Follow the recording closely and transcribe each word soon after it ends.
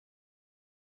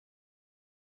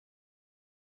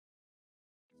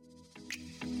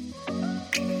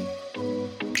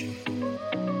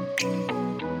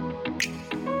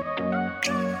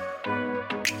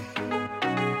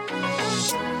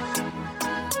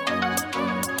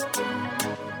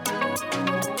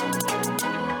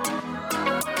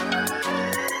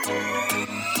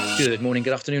Good morning,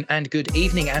 good afternoon, and good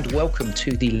evening, and welcome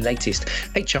to the latest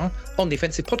HR on the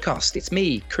Offensive podcast. It's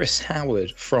me, Chris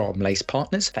Howard from Lace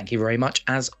Partners. Thank you very much,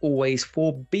 as always,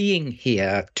 for being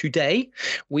here. Today,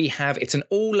 it's an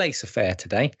all Lace affair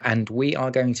today, and we are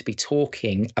going to be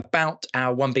talking about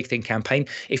our One Big Thing campaign.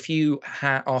 If you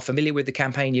are familiar with the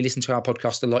campaign, you listen to our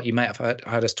podcast a lot, you may have heard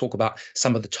us talk about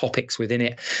some of the topics within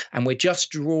it, and we're just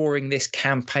drawing this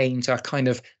campaign to a kind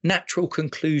of natural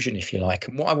conclusion, if you like.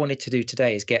 And what I wanted to do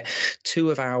today is get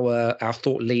two of our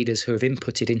thought leaders who have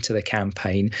inputted into the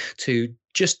campaign to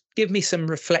just give me some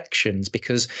reflections,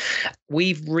 because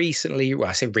we've recently, well,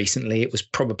 I say recently, it was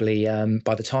probably,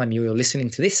 by the time you're listening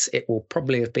to this, it will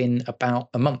probably have been about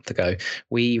a month ago,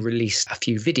 we released a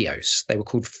few videos. They were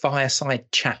called fireside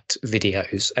chat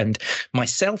videos. And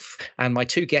myself and my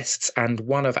two guests and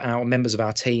one of our members of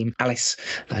our team, Alice,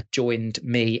 joined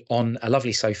me on a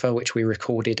lovely sofa, which we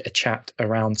recorded a chat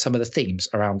around some of the themes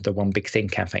around the One Big Thing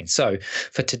campaign. So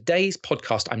for today's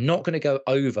podcast, I'm not going to go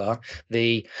over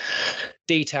the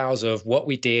details of what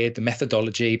we did, the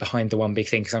methodology behind the One Big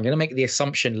Thing, because I'm going to make the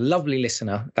assumption, lovely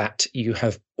listener, that you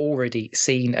have already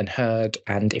seen and heard.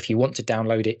 And if you want to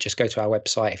download it, just go to our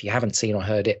website. If you haven't seen or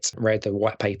heard it, read the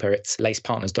white paper, it's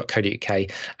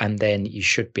lacepartners.co.uk, and then you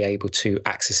should be able to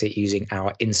access it using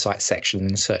our insight section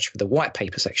and search for the white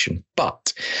paper section.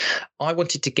 But I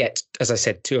wanted to get, as I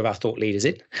said, two of our thought leaders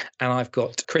in, and I've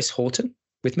got Chris Horton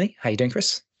with me. How are you doing,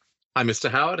 Chris? Hi, Mr.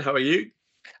 Howard. How are you?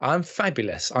 I'm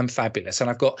fabulous. And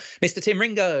I've got Mr. Tim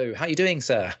Ringo. How are you doing,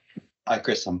 sir? Hi,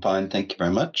 Chris. I'm fine. Thank you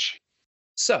very much.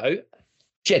 So,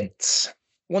 gents,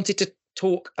 wanted to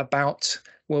talk about,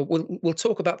 we'll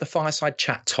talk about the fireside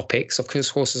chat topics. Of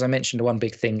course, as I mentioned, the One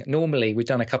Big Thing. Normally, we've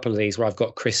done a couple of these where I've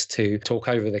got Chris to talk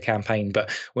over the campaign, but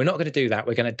we're not going to do that.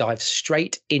 We're going to dive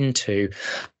straight into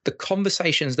the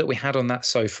conversations that we had on that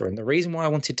sofa. And the reason why I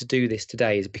wanted to do this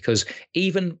today is because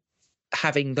even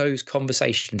having those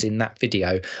conversations in that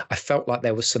video, I felt like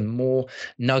there was some more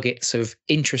nuggets of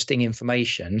interesting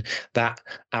information that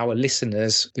our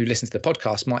listeners who listen to the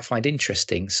podcast might find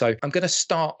interesting. So I'm going to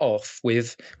start off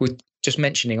with just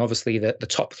mentioning, obviously, the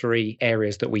top three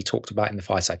areas that we talked about in the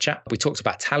fireside chat. We talked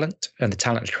about talent and the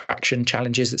talent attraction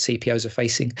challenges that CPOs are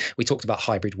facing. We talked about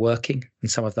hybrid working and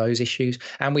some of those issues.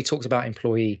 And we talked about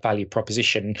employee value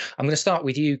proposition. I'm going to start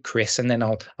with you, Chris, and then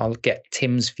I'll get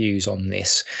Tim's views on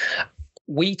this.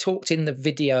 We talked in the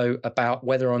video about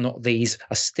whether or not these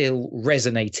are still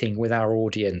resonating with our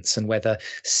audience and whether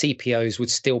CPOs would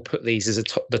still put these as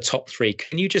the top three.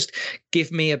 Can you just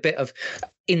give me a bit of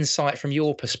insight from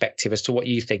your perspective as to what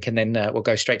you think? And then we'll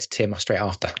go straight to Tim straight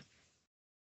after.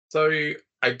 So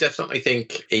I definitely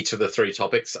think each of the three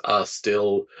topics are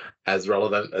still as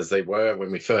relevant as they were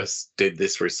when we first did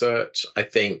this research. I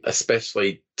think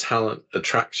especially talent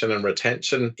attraction and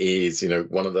retention is,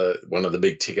 one of the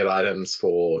big ticket items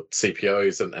for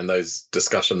CPOs, and those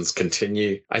discussions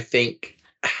continue. I think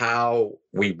how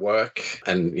we work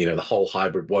and, the whole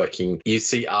hybrid working, you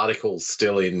see articles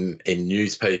still in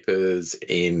newspapers,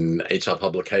 in HR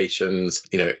publications,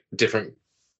 different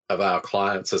of our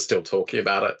clients are still talking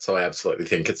about it. So I absolutely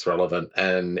think it's relevant.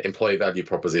 And employee value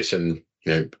proposition,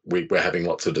 we're having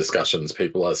lots of discussions.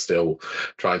 People are still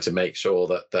trying to make sure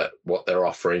that what they're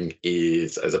offering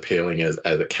is as appealing as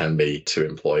it can be to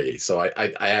employees. So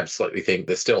I absolutely think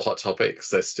they're still hot topics.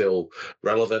 They're still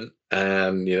relevant.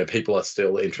 And, people are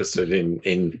still interested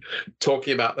in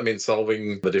talking about them, in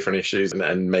solving the different issues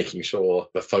and making sure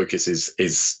the focus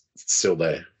is still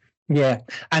there. Yeah.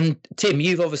 And Tim,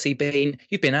 you've obviously been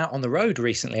out on the road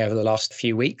recently over the last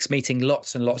few weeks, meeting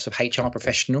lots and lots of HR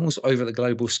professionals over the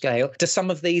global scale. Do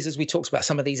some of these, as we talked about,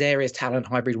 some of these areas, talent,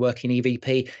 hybrid working,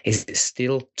 EVP, is it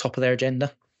still top of their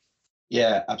agenda?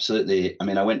 Yeah, absolutely. I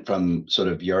mean, I went from sort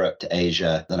of Europe to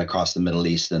Asia, then across the Middle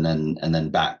East, and then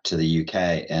back to the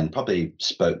UK, and probably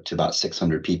spoke to about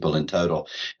 600 people in total.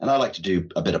 And I like to do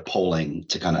a bit of polling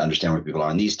to kind of understand where people are.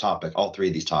 And these topics, all three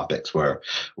of these topics were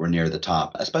near the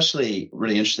top, especially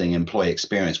really interesting employee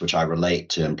experience, which I relate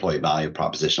to employee value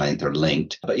proposition. I think they're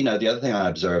linked. But, the other thing I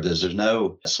observed is there's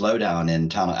no slowdown in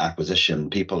talent acquisition.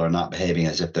 People are not behaving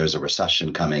as if there's a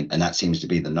recession coming. And that seems to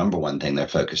be the number one thing they're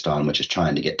focused on, which is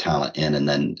trying to get talent in and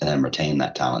then retain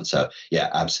that talent. So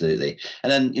yeah, absolutely.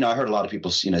 And then, I heard a lot of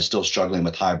people, still struggling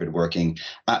with hybrid working,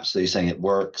 absolutely saying it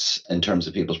works in terms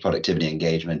of people's productivity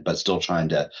engagement, but still trying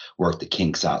to work the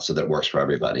kinks out so that it works for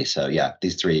everybody. So yeah,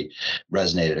 these three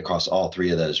resonated across all three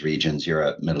of those regions,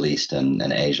 Europe, Middle East, and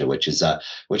Asia, which is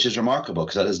remarkable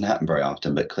because that doesn't happen very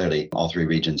often, but clearly all three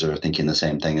regions are thinking the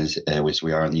same thing as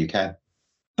we are in the UK.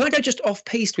 Can I go just off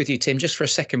piste with you, Tim, just for a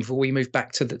second before we move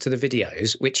back to the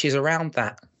videos, which is around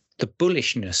that the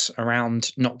bullishness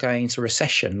around not going into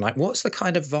recession? Like, what's the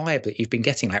kind of vibe that you've been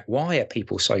getting? Like, why are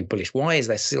people so bullish? Why is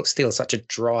there still such a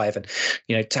drive? And,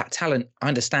 talent, I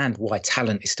understand why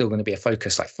talent is still going to be a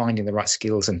focus, like finding the right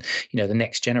skills and, the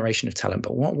next generation of talent.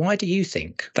 But why do you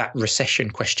think that recession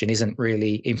question isn't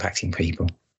really impacting people?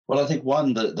 Well, I think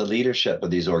one, the leadership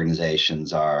of these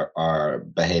organizations are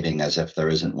behaving as if there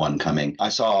isn't one coming. I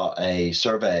saw a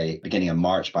survey beginning of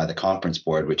March by the Conference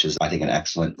Board, which is, I think, an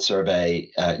excellent survey,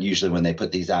 usually when they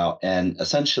put these out. And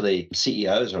essentially,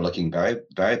 CEOs are looking very,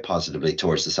 very positively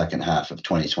towards the second half of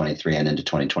 2023 and into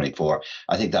 2024.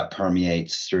 I think that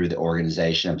permeates through the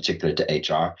organization, in particular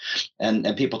to HR.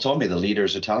 And people told me the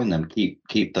leaders are telling them,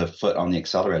 keep the foot on the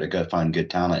accelerator, go find good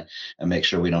talent and make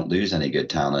sure we don't lose any good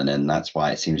talent. And that's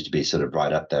why it seems to be sort of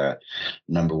right up there,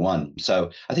 number one.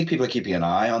 So I think people are keeping an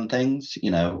eye on things,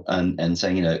 and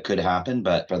saying, it could happen.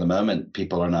 But for the moment,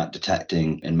 people are not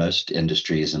detecting, in most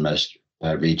industries and most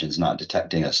regions, not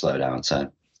detecting a slowdown.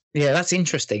 So. Yeah, that's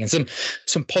interesting, and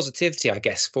some positivity, I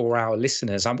guess, for our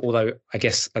listeners. Although I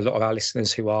guess a lot of our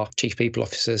listeners who are chief people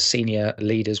officers, senior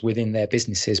leaders within their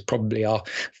businesses probably are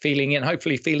feeling and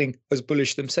hopefully feeling as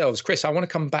bullish themselves. Chris, I want to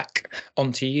come back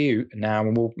onto you now,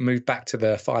 and we'll move back to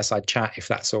the fireside chat if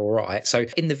that's all right. So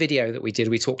in the video that we did,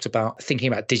 we talked about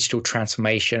thinking about digital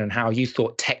transformation and how you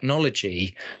thought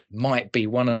technology might be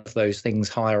one of those things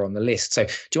higher on the list. So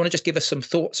do you want to just give us some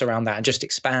thoughts around that and just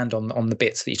expand on the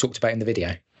bits that you talked about in the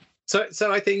video?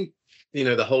 So I think,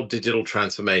 the whole digital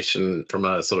transformation from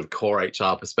a sort of core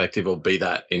HR perspective, or be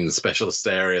that in specialist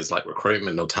areas like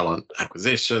recruitment or talent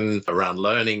acquisition, around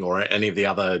learning, or any of the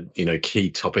other, key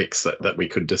topics that we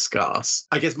could discuss.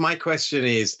 I guess my question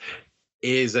is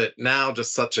it now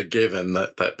just such a given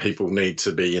that people need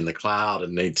to be in the cloud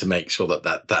and need to make sure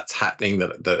that's happening,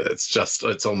 that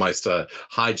it's almost a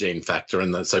hygiene factor,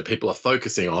 and so people are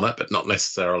focusing on it but not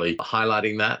necessarily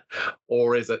highlighting that?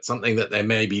 Or is it something that they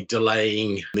may be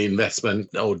delaying the investment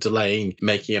or delaying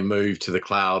making a move to the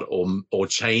cloud, or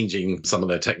changing some of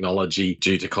their technology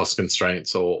due to cost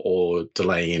constraints or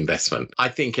delaying investment? I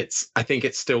think it's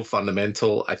still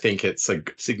fundamental. I think it's a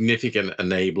significant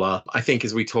enabler. I think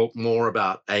as we talk more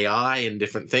about AI and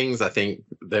different things, I think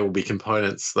there will be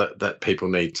components that people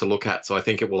need to look at. So I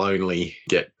think it will only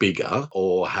get bigger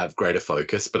or have greater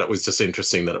focus. But it was just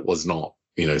interesting that it was not,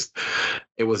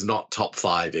 it was not top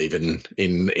 5 even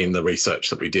in the research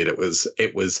that we did. It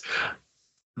was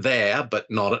there,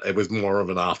 but not. It was more of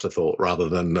an afterthought rather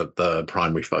than the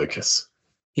primary focus.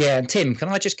 Yeah, and Tim, can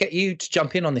I just get you to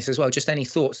jump in on this as well? Just any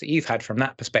thoughts that you've had from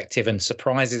that perspective and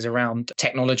surprises around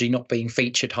technology not being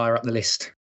featured higher up the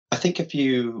list? I think if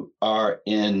you are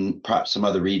in perhaps some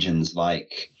other regions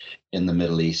like in the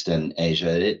Middle East and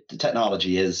Asia, the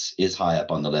technology is high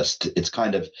up on the list. It's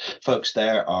kind of, folks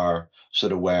there are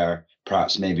sort of where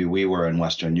perhaps maybe we were in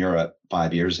Western Europe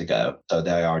 5 years ago. So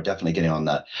they are definitely getting on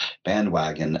the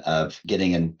bandwagon of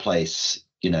getting in place,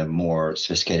 more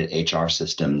sophisticated HR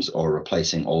systems or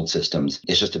replacing old systems.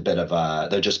 It's just a bit of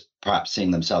they're just perhaps seeing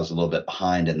themselves a little bit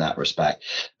behind in that respect.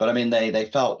 But I mean, they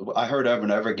felt, I heard over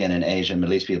and over again in Asia and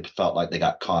Middle East, people felt like they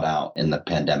got caught out in the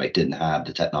pandemic, didn't have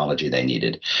the technology they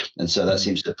needed. And so that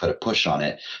seems to put a push on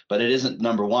it. But it isn't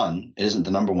number one. It isn't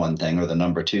the number one thing or the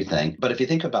number two thing. But if you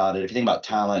think about it, if you think about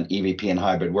talent, EVP, and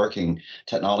hybrid working,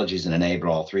 technology is an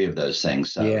enabler, all three of those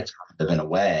things. So it's kind of in a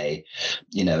way,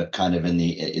 it's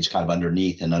kind of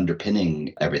underneath and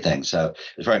underpinning everything. So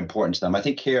it's very important to them. I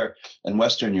think here in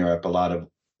Western Europe, a lot of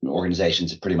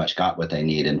organizations have pretty much got what they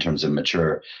need in terms of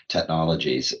mature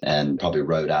technologies and probably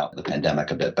rode out the pandemic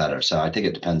a bit better. So I think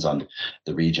it depends on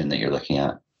the region that you're looking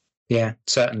at. Yeah,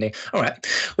 certainly. All right.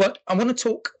 Well, I want to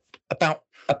talk about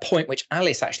a point which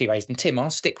Alice actually raised. And Tim, I'll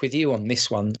stick with you on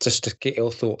this one just to get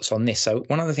your thoughts on this. So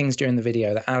one of the things during the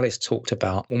video that Alice talked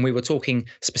about when we were talking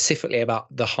specifically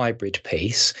about the hybrid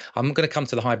piece, I'm going to come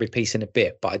to the hybrid piece in a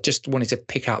bit, but I just wanted to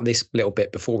pick out this little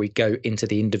bit before we go into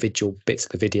the individual bits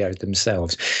of the video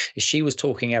themselves. She was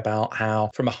talking about how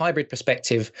from a hybrid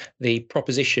perspective, the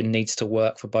proposition needs to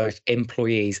work for both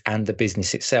employees and the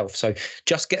business itself. So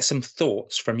just get some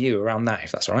thoughts from you around that,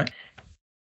 if that's all right.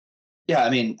 Yeah, I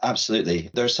mean, absolutely.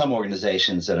 There's some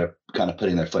organizations that are kind of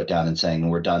putting their foot down and saying,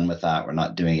 we're done with that. We're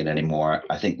not doing it anymore.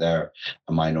 I think they're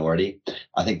a minority.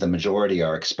 I think the majority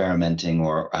are experimenting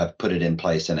or have put it in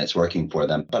place and it's working for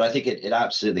them. But I think it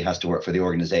absolutely has to work for the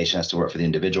organization, has to work for the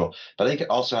individual. But I think it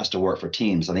also has to work for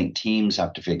teams. I think teams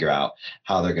have to figure out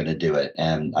how they're going to do it.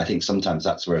 And I think sometimes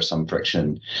that's where some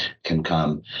friction can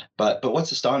come. But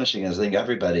what's astonishing is I think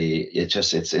everybody, it's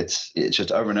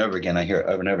just over and over again. I hear it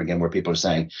over and over again where people are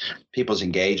saying people's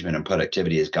engagement and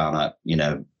productivity has gone up,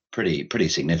 pretty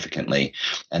significantly,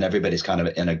 and everybody's kind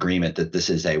of in agreement that this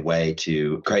is a way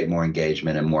to create more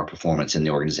engagement and more performance in the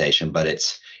organization, but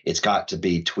it's got to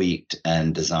be tweaked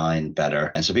and designed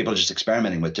better. And so people are just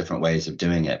experimenting with different ways of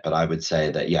doing it. But I would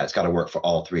say that, yeah, it's got to work for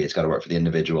all three. It's got to work for the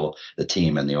individual, the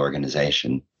team, and the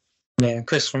organization. Yeah,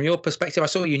 Chris, from your perspective, I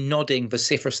saw you nodding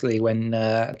vociferously when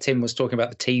Tim was talking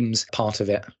about the teams part of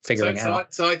it, figuring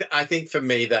out. So I think for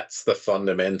me, that's the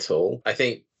fundamental. I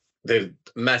think the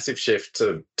massive shift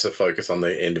to focus on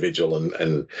the individual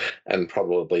and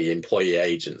probably employee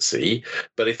agency.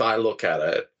 But if I look at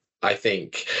it, I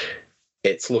think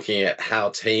it's looking at how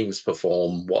teams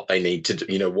perform, what they need to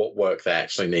do, what work they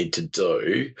actually need to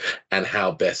do, and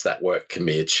how best that work can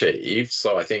be achieved.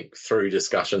 So I think through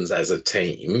discussions as a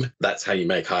team, that's how you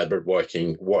make hybrid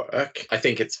working work. I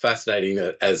think it's fascinating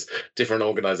that as different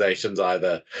organizations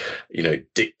either,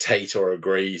 dictate or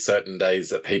agree certain days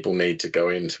that people need to go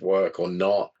into work or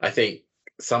not, I think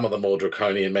some of the more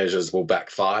draconian measures will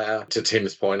backfire. To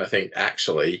Tim's point, I think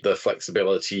actually the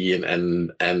flexibility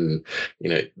and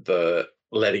the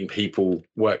letting people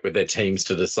work with their teams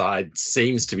to decide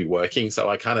seems to be working. So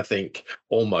I kind of think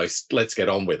almost let's get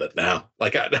on with it now.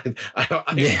 Like I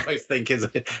almost think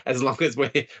as long as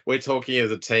we're talking as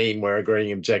a team, we're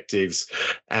agreeing objectives,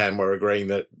 and we're agreeing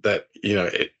that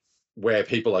where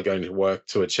people are going to work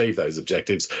to achieve those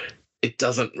objectives, it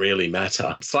doesn't really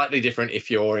matter. Slightly different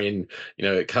if you're in,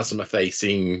 customer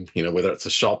facing, whether it's a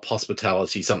shop,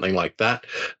 hospitality, something like that.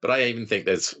 But I even think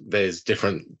there's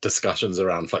different discussions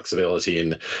around flexibility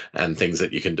and things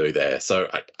that you can do there. So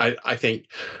I think,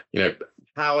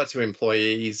 power to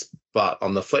employees, but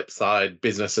on the flip side,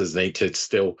 businesses need to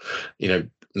still,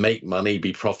 make money,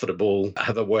 be profitable,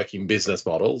 have a working business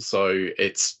model. So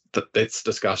it's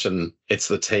discussion, it's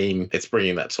the team, it's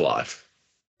bringing that to life.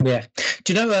 Yeah.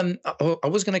 Do you know, I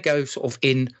was going to go sort of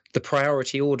in the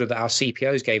priority order that our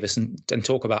CPOs gave us and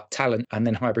talk about talent and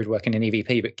then hybrid working in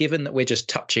EVP. But given that we've just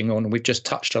touched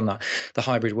on the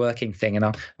hybrid working thing, and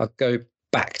I'll go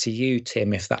back to you,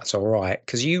 Tim, if that's all right,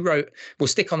 because you wrote, we'll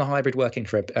stick on the hybrid working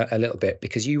for a little bit,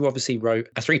 because you obviously wrote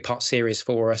a 3-part series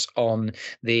for us on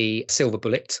the silver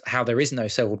bullet, how there is no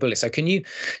silver bullet. So can you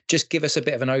just give us a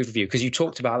bit of an overview, because you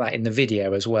talked about that in the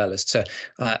video as well, as to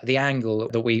the angle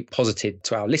that we posited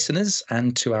to our listeners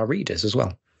and to our readers as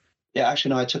well? Yeah, actually,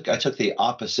 no, I took the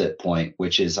opposite point,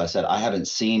 which is I said I haven't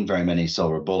seen very many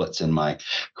silver bullets in my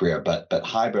career, but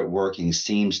hybrid working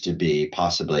seems to be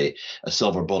possibly a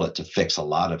silver bullet to fix a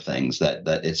lot of things that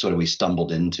it's sort of, we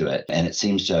stumbled into it, and it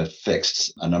seems to have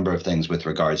fixed a number of things with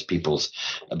regards to people's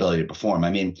ability to perform. I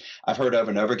mean, I've heard over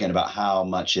and over again about how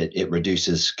much it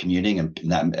reduces commuting, and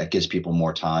that gives people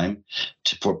more time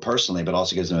for personally, but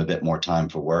also gives them a bit more time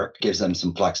for work, gives them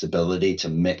some flexibility to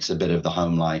mix a bit of the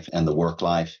home life and the work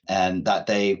life, and that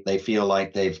they feel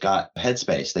like they've got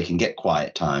headspace. They can get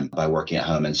quiet time by working at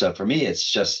home. And so for me, it's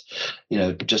just,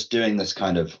 just doing this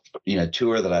kind of,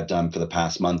 tour that I've done for the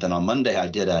past month. And on Monday, I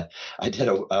did a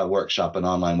workshop, an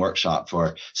online workshop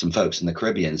for some folks in the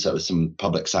Caribbean. So it was some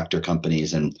public sector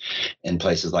companies and in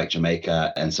places like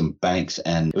Jamaica and some banks.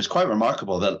 And it was quite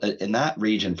remarkable that in that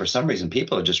region, for some reason,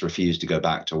 people have just refused to go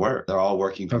back to work. They're all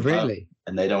working from home.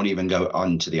 And they don't even go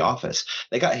on to the office.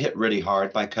 They got hit really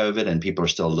hard by COVID, and people are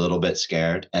still a little bit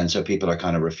scared. And so people are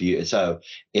kind of refused. So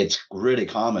it's really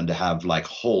common to have like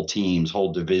whole teams,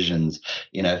 whole divisions,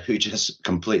 who just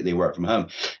completely work from home.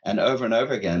 And over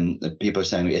again, people are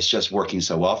saying it's just working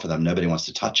so well for them. Nobody wants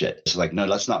to touch it. It's like, no,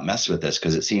 let's not mess with this,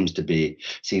 because it seems to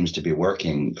be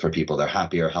working for people. They're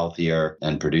happier, healthier,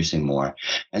 and producing more.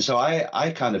 And so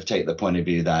I kind of take the point of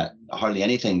view that hardly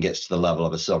anything gets to the level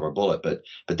of a silver bullet, but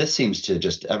this seems to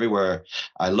just, everywhere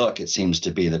I look, it seems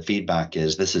to be the feedback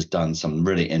is this has done some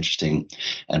really interesting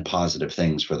and positive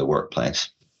things for the workplace.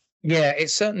 Yeah, it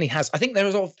certainly has. I think there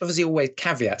is obviously always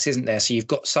caveats, isn't there? So you've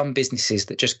got some businesses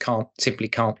that just simply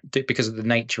can't do, because of the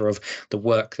nature of the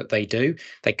work that they do.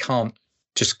 They can't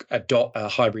just adopt a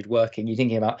hybrid working. You're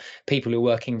thinking about people who are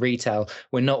working retail.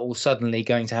 We're not all suddenly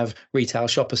going to have retail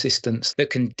shop assistants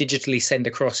that can digitally send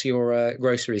across your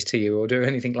groceries to you or do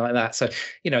anything like that. So,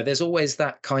 there's always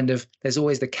there's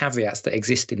always the caveats that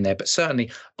exist in there. But certainly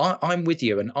I'm with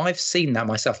you. And I've seen that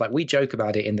myself. Like, we joke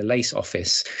about it in the Lace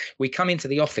office. We come into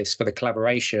the office for the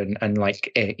collaboration and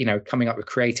coming up with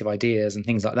creative ideas and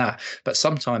things like that. But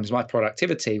sometimes my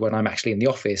productivity when I'm actually in the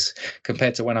office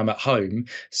compared to when I'm at home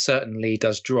certainly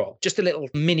does drop. Just a little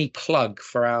mini plug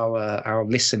for our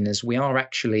listeners. We are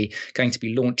actually going to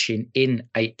be launching in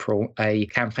April a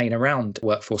campaign around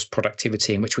workforce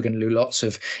productivity, in which we're going to do lots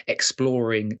of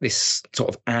exploring this sort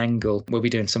of angle. We'll be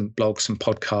doing some blogs, some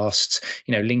podcasts,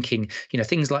 linking,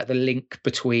 things like the link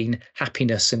between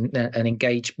happiness and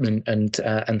engagement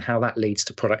and how that leads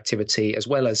to productivity, as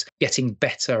well as getting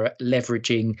better at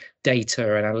leveraging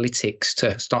data and analytics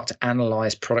to start to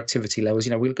analyze productivity levels.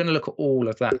 We're going to look at all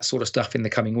of that sort of stuff in the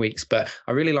coming weeks. But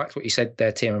I really liked what you said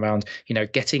there, Tim, around,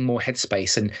 getting more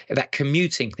headspace, and that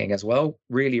commuting thing as well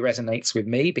really resonates with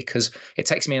me, because it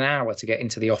takes me an hour to get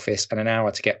into the office and an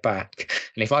hour to get back.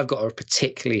 And if I've got a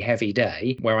particularly heavy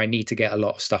day where I need to get a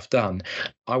lot of stuff done,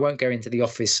 I won't go into the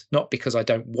office, not because I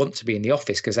don't want to be in the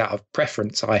office, because out of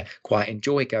preference, I quite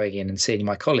enjoy going in and seeing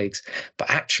my colleagues, but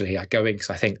actually I go in because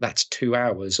I think that's 2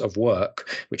 hours of work,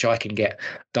 which I can get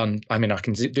done. I mean, I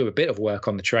can do a bit of work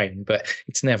on the train, but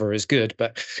it's never as good.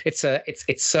 But it's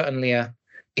certainly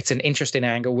it's an interesting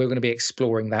angle. We're going to be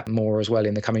exploring that more as well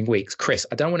in the coming weeks. Chris,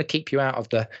 I don't want to keep you out of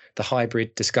the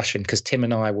hybrid discussion, because Tim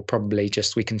and I will probably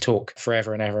we can talk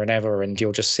forever and ever and ever, and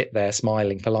you'll just sit there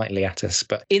smiling politely at us.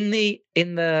 But in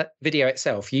the video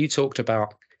itself, you talked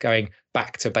about going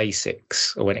back to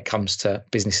basics when it comes to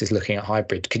businesses looking at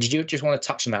hybrid. Could you just want to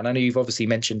touch on that? And I know you've obviously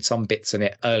mentioned some bits in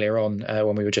it earlier on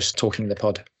when we were just talking in the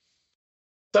pod.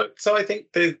 So I think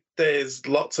there's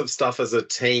lots of stuff as a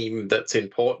team that's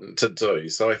important to do.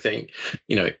 So I think,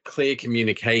 clear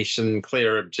communication,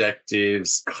 clear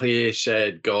objectives, clear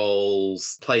shared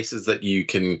goals, places that you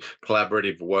can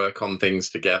collaborative work on things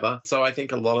together. So I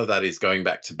think a lot of that is going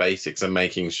back to basics and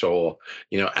making sure,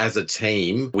 as a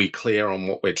team, we're clear on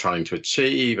what we're trying to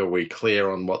achieve. Are we clear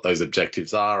on what those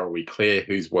objectives are? Are we clear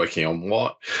who's working on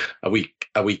what? Are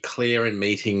we clear in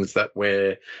meetings that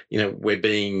we're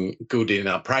being good in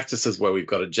our practices, where we've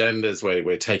got agendas, where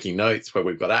we're taking notes, where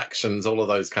we've got actions, all of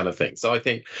those kind of things. So I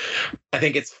think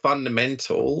it's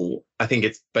fundamental. I think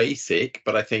it's basic,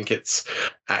 but I think it's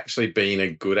actually been a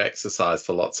good exercise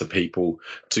for lots of people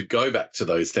to go back to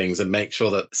those things and make sure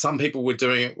that some people were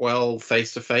doing it well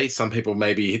face to face. Some people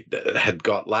maybe had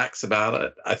got lax about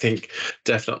it. I think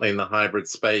definitely in the hybrid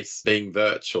space, being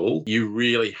virtual, you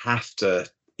really have to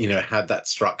have that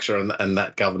structure and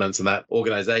that governance and that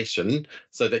organization,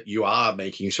 so that you are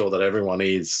making sure that everyone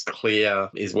is clear,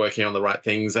 is working on the right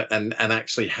things, and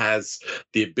actually has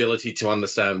the ability to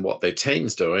understand what their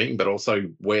team's doing, but also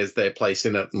where's their place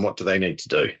in it and what do they need to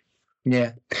do.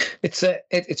 Yeah,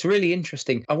 it's really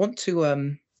interesting. I do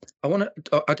want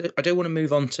to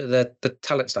move on to the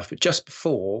talent stuff, but just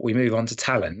before we move on to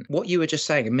talent, what you were just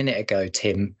saying a minute ago,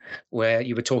 Tim, where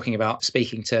you were talking about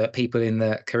speaking to people in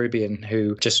the Caribbean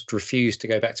who just refused to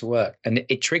go back to work, and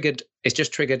it's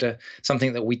just triggered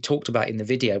something that we talked about in the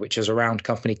video, which is around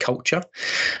company culture.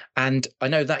 And I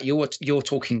know that you're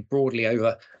talking broadly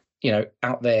over,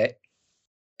 out there.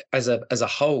 As a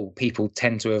whole, people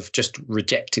tend to have just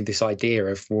rejected this idea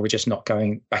of, well, we're just not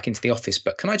going back into the office.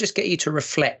 But can I just get you to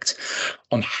reflect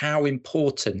on how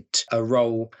important a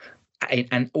role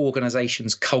an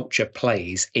organization's culture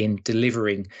plays in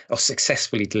delivering or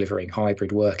successfully delivering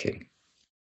hybrid working?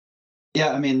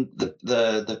 Yeah, I mean,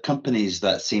 the companies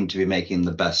that seem to be making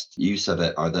the best use of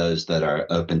it are those that are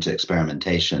open to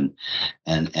experimentation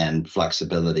and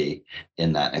flexibility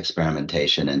in that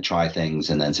experimentation, and try things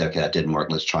and then say, okay, that didn't work,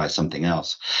 let's try something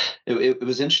else. It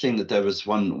was interesting that there was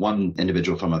one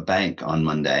individual from a bank on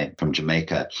Monday from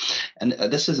Jamaica, and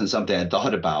this isn't something I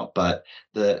thought about, but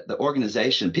the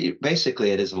organization,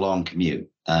 basically it is a long commute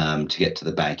to get to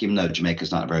the bank, even though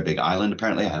Jamaica's not a very big island.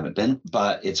 Apparently, I haven't been,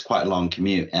 but it's quite a long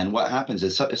commute. And what happens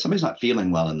is, if somebody's not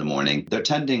feeling well in the morning, they're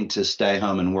tending to stay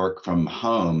home and work from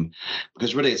home,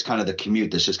 because really it's kind of the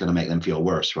commute that's just going to make them feel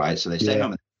worse, right? So they stay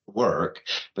home and work,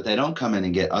 but they don't come in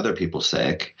and get other people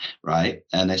sick, right?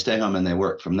 And they stay home and they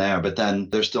work from there, but then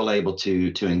they're still able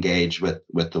to engage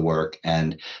with the work,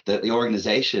 and the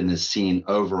organization is seeing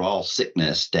overall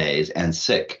sickness days and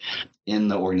sick in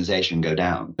the organization go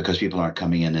down because people aren't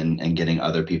coming in and getting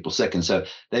other people sick. And so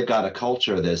they've got a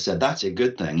culture that said, that's a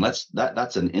good thing.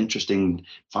 That's an interesting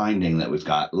finding that we've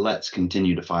got. Let's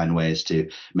continue to find ways to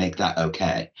make that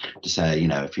okay. To say,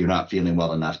 if you're not feeling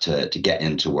well enough to get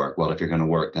into work, well, if you're going to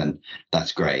work, then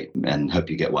that's great, and hope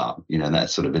you get well.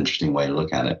 That's sort of interesting way to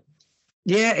look at it.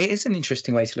 Yeah, it is an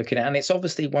interesting way to look at it. And it's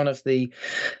obviously one of the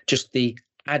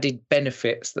added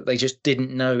benefits that they just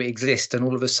didn't know exist. And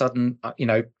all of a sudden,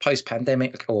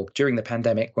 post-pandemic or during the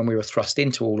pandemic, when we were thrust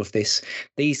into all of this,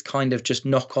 these kind of just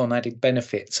knock-on added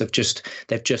benefits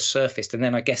they've just surfaced. And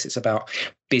then I guess it's about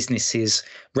businesses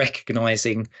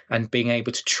recognizing and being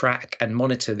able to track and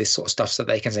monitor this sort of stuff so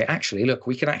they can say, actually, look,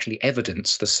 we can actually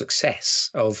evidence the success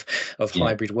of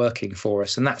hybrid working for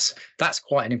us. And that's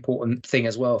quite an important thing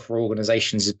as well for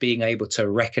organizations, is being able to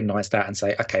recognize that and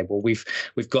say, okay, well, we've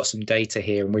got some data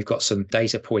here and we've got some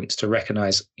data points to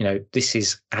recognize, this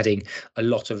is adding a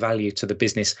lot of value to the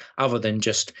business, other than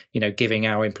just, giving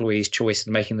our employees choice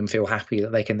and making them feel happy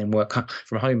that they can then work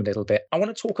from home a little bit. I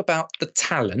want to talk about the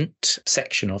talent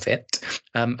section of it.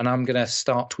 And I'm going to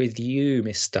start with you,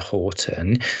 Mr.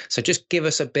 Horton. So just give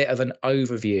us a bit of an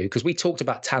overview, because we talked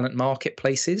about talent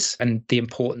marketplaces and the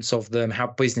importance of them, how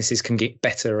businesses can get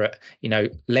better at,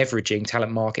 leveraging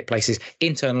talent marketplaces,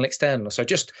 internal, external. So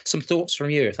just some thoughts from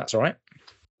you, if that's all right.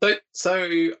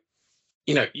 So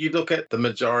you look at the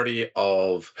majority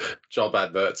of job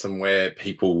adverts and where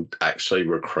people actually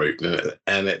recruit,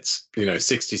 and it's,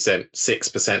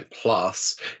 6%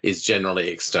 plus is generally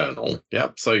external.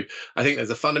 Yeah. So I think there's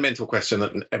a fundamental question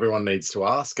that everyone needs to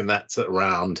ask, and that's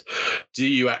around, do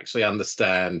you actually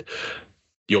understand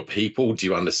your people? Do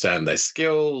you understand their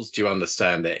skills? Do you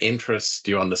understand their interests?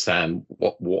 Do you understand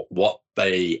what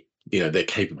they their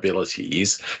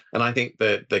capabilities? And I think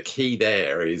that the key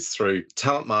there is through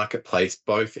talent marketplace,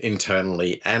 both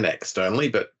internally and externally,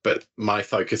 but my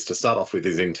focus to start off with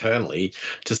is internally,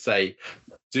 to say,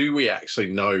 do we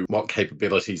actually know what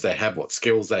capabilities they have, what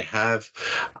skills they have?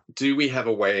 Do we have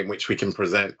a way in which we can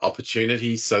present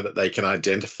opportunities so that they can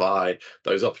identify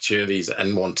those opportunities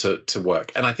and want to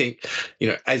work? And I think,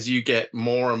 as you get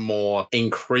more and more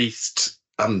increased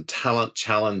talent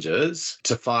challenges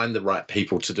to find the right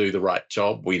people to do the right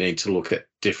job, we need to look at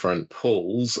different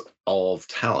pools of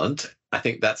talent. I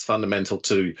think that's fundamental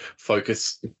to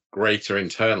focus greater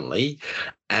internally.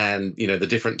 And, the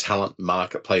different talent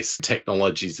marketplace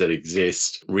technologies that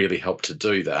exist really help to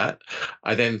do that.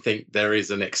 I then think there is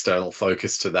an external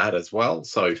focus to that as well.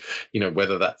 So,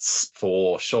 whether that's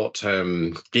for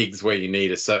short-term gigs where you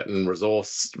need a certain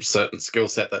resource, certain skill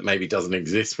set that maybe doesn't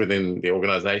exist within the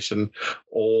organization,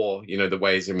 or, the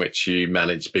ways in which you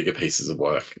manage bigger pieces of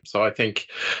work. So I think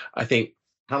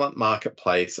talent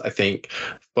marketplace, I think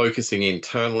focusing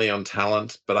internally on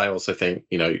talent, but I also think,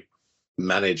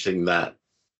 managing that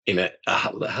in a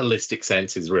holistic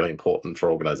sense is really important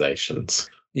for organizations.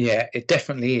 Yeah, it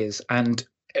definitely is. And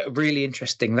really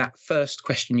interesting, that first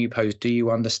question you posed, do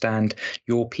you understand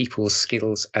your people's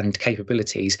skills and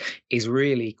capabilities, is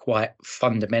really quite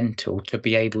fundamental to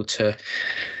be able to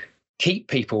keep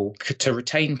people, to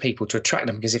retain people, to attract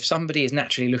them. Because if somebody is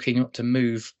naturally looking to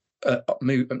move,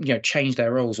 change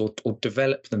their roles or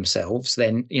develop themselves,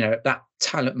 then that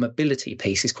talent mobility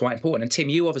piece is quite important. And Tim,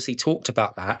 you obviously talked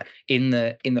about that in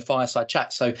the fireside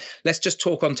chat. So let's just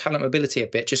talk on talent mobility a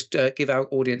bit. Just give our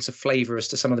audience a flavour as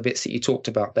to some of the bits that you talked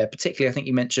about there. Particularly, I think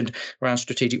you mentioned around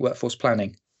strategic workforce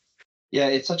planning. Yeah,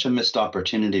 it's such a missed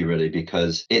opportunity, really,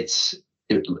 because a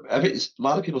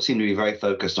lot of people seem to be very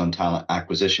focused on talent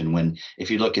acquisition, when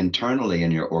if you look internally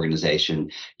in your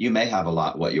organization, you may have a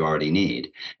lot what you already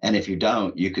need. And if you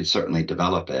don't, you could certainly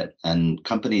develop it. And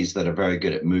companies that are very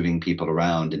good at moving people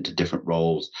around into different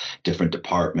roles, different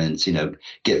departments,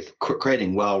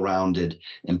 creating well-rounded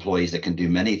employees that can do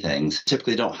many things,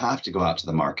 typically don't have to go out to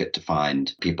the market to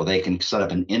find people. They can set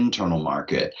up an internal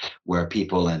market where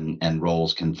people and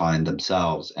roles can find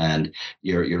themselves, and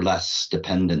you're less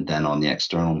dependent then on the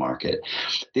external market.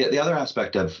 The other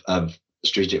aspect of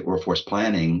strategic workforce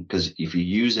planning, because if you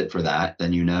use it for that,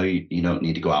 then you don't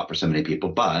need to go out for so many people,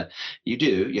 but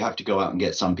you have to go out and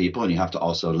get some people, and you have to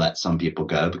also let some people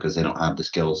go because they don't have the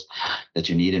skills that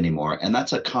you need anymore. And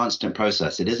that's a constant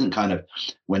process. It isn't kind of,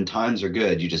 when times are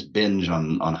good, you just binge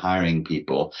on hiring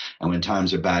people, and when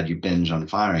times are bad, you binge on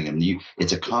firing them.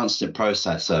 It's a constant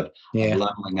process of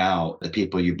leveling out the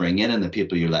people you bring in and the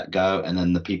people you let go, and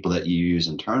then the people that you use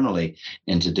internally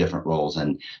into different roles.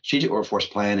 And strategic workforce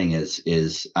planning is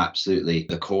absolutely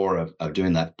the core of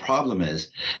doing that. The problem is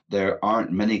there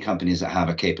aren't many companies that have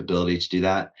a capability to do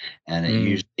that. And it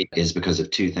usually is because of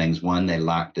two things. One, they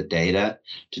lack the data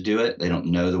to do it. They don't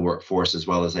know the workforce as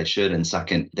well as they should. And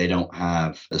second, they don't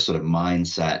have the sort of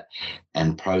mindset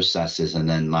and processes. And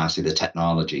then lastly, the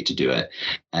technology to do it.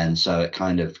 And so it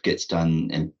kind of gets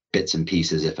done bits and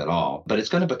pieces, if at all. But it's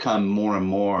going to become more and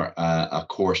more a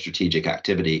core strategic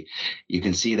activity. You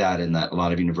can see that in that a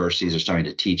lot of universities are starting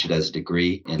to teach it as a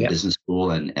degree in business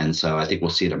school. And so I think we'll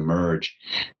see it emerge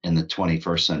in the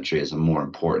 21st century as a more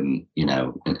important, in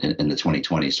the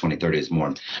 2020s, 2030s, more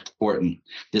important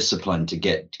discipline to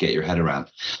get your head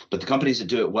around. But the companies that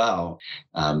do it well,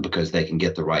 because they can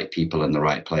get the right people in the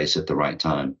right place at the right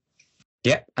time.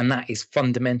 Yeah, and that is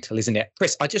fundamental, isn't it?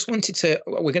 Chris, I just wanted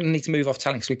we're going to need to move off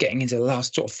talent because we're getting into the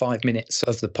last sort of 5 minutes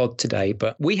of the pod today,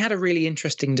 but we had a really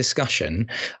interesting discussion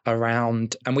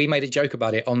around, and we made a joke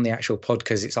about it on the actual pod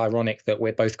because it's ironic that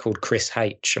we're both called Chris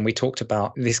H, and we talked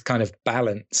about this kind of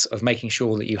balance of making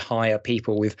sure that you hire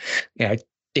people with,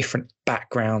 different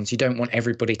backgrounds. You don't want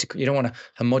you don't want a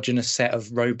homogenous set of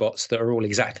robots that are all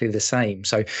exactly the same.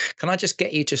 So can I just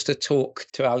get you just to talk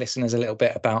to our listeners a little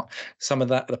bit about some of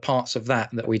the parts of that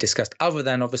we discussed, other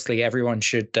than obviously everyone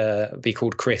should be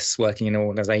called Chris working in an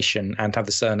organization and have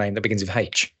the surname that begins with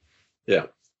H? Yeah.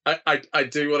 I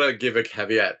do want to give a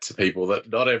caveat to people that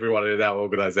not everyone in our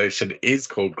organization is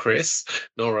called Chris,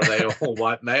 nor are they all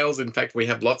white males. In fact, we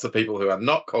have lots of people who are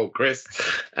not called Chris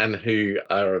and who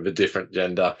are of a different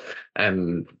gender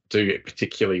and do it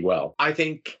particularly well. I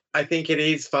think it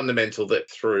is fundamental that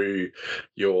through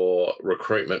your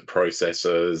recruitment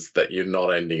processes that you're not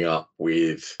ending up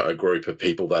with a group of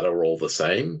people that are all the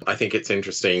same. I think it's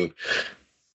interesting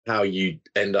how you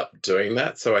end up doing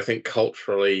that. So I think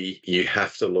culturally you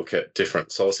have to look at different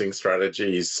sourcing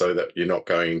strategies so that you're not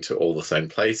going to all the same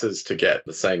places to get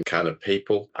the same kind of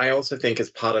people. I also think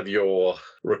as part of your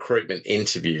recruitment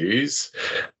interviews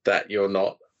that you're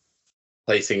not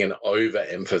placing an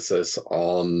overemphasis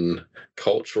on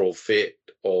cultural fit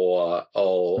or,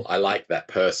 oh, I like that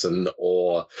person,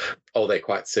 or, oh, they're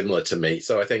quite similar to me.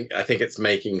 So I think it's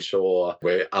making sure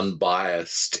we're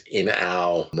unbiased in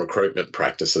our recruitment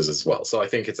practices as well. So I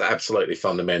think it's absolutely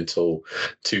fundamental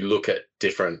to look at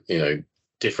different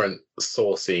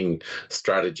sourcing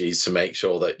strategies to make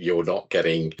sure that you're not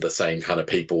getting the same kind of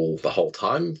people the whole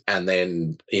time. And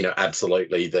then,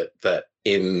 absolutely that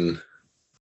in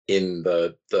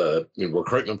the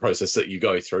recruitment process that you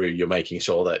go through, you're making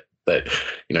sure that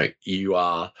you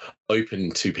are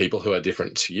open to people who are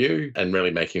different to you and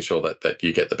really making sure that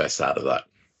you get the best out of that.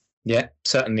 Yeah,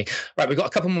 certainly. Right, we've got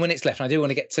a couple more minutes left, and I do want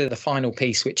to get to the final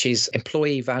piece, which is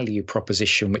employee value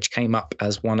proposition, which came up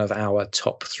as one of our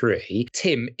top 3.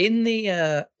 Tim, in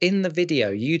the video,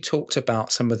 you talked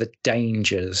about some of the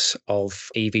dangers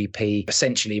of EVP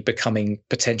essentially becoming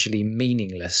potentially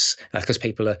meaningless because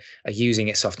people are using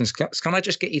it so often. Can I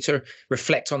just get you to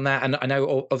reflect on that? And I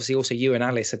know obviously also you and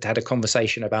Alice had a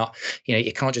conversation about,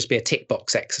 it can't just be a tick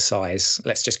box exercise.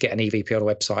 Let's just get an EVP on a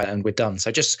website and we're done.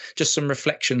 So just some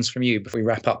reflections from you before we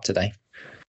wrap up today.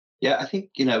 Yeah, I think,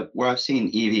 where I've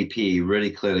seen EVP really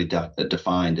clearly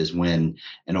defined is when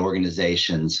an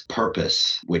organization's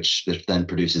purpose, which then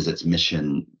produces its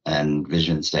mission and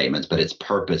vision statements, but its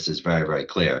purpose is very, very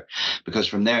clear. Because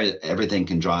from there, everything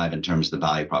can drive in terms of the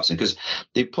value proposition. Because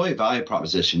the employee value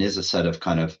proposition is a set of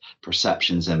kind of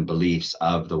perceptions and beliefs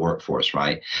of the workforce,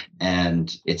 right?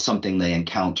 And it's something they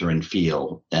encounter and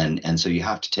feel. And so you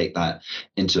have to take that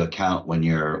into account when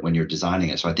you're designing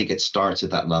it. So I think it starts at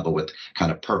that level with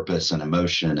kind of purpose and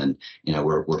emotion, and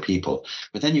we're people.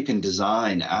 But then you can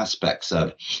design aspects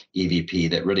of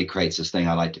EVP that really creates this thing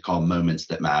I like to call moments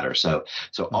that matter. So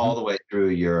all the way through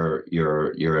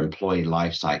your employee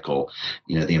life cycle,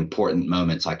 the important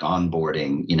moments like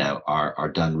onboarding,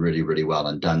 are done really, really well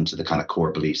and done to the kind of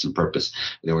core beliefs and purpose of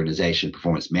the organization.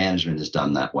 Performance management is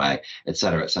done that way, et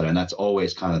cetera, et cetera. And that's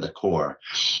always kind of the core.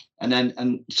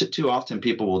 And too often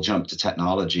people will jump to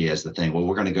technology as the thing. Well,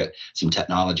 we're going to get some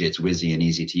technology. It's whizzy and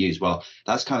easy to use. Well,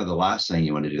 that's kind of the last thing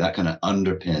you want to do. That kind of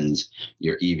underpins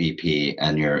your EVP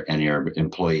and your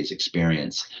employees'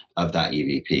 experience of that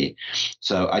EVP.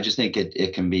 So I just think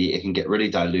it can get really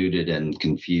diluted and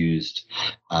confused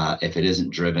if it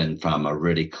isn't driven from a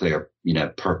really clear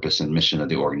purpose and mission of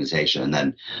the organization and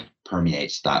then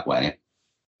permeates that way.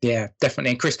 Yeah,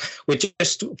 definitely. And Chris, we're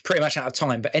just pretty much out of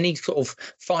time, but any sort of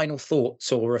final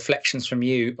thoughts or reflections from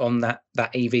you on that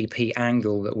EVP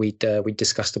angle that we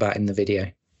discussed about in the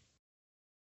video?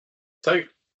 So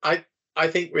I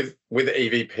think with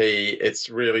EVP,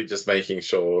 it's really just making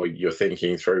sure you're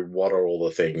thinking through what are all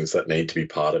the things that need to be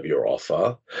part of your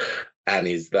offer. And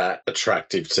is that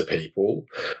attractive to people?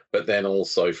 But then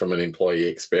also from an employee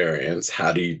experience,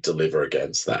 how do you deliver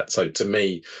against that? So to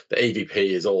me, the EVP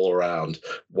is all around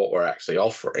what we're actually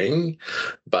offering,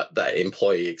 but the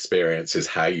employee experience is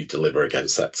how you deliver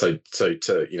against that. So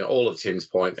to all of Tim's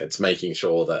point, it's making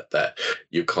sure that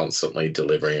you're constantly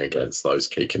delivering against those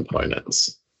key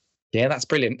components. Yeah, that's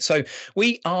brilliant. So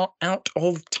we are out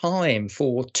of time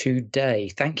for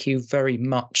today. Thank you very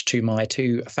much to my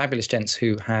two fabulous gents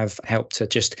who have helped to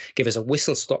just give us a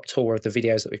whistle-stop tour of the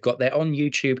videos that we've got. They're on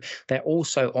YouTube. They're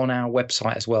also on our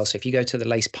website as well. So if you go to the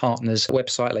Lace Partners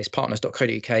website,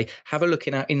 lacepartners.co.uk, have a look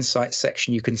in our insights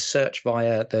section. You can search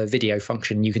via the video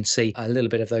function. You can see a little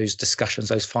bit of those discussions,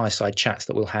 those fireside chats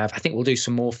that we'll have. I think we'll do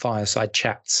some more fireside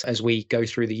chats as we go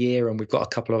through the year. And we've got a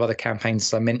couple of other campaigns,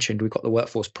 as I mentioned. We've got the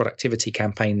workforce productivity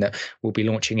campaign that we'll be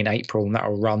launching in April, and that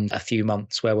will run a few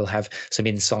months, where we'll have some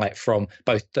insight from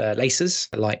both lacers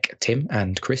like Tim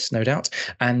and Chris, no doubt,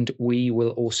 and we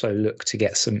will also look to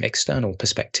get some external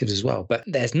perspectives as well. But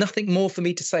there's nothing more for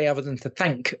me to say other than to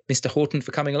thank Mr. Horton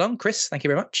for coming along. Chris, thank you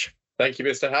very much. Thank you,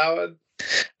 Mr. Howard.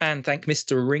 And thank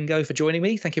Mr. Ringo for joining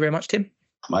me. Thank you very much, Tim.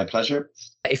 My pleasure.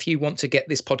 If you want to get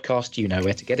this podcast, you know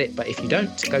where to get it. But if you don't,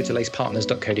 go to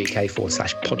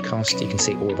lacepartners.co.uk/podcast. You can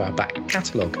see all of our back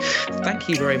catalogue. Thank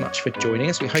you very much for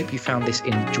joining us. We hope you found this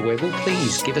enjoyable.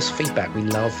 Please give us feedback. We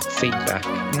love feedback.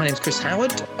 My name's Chris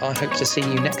Howard. I hope to see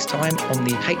you next time on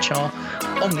the HR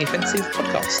on the Offensive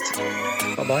podcast.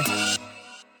 Bye-bye.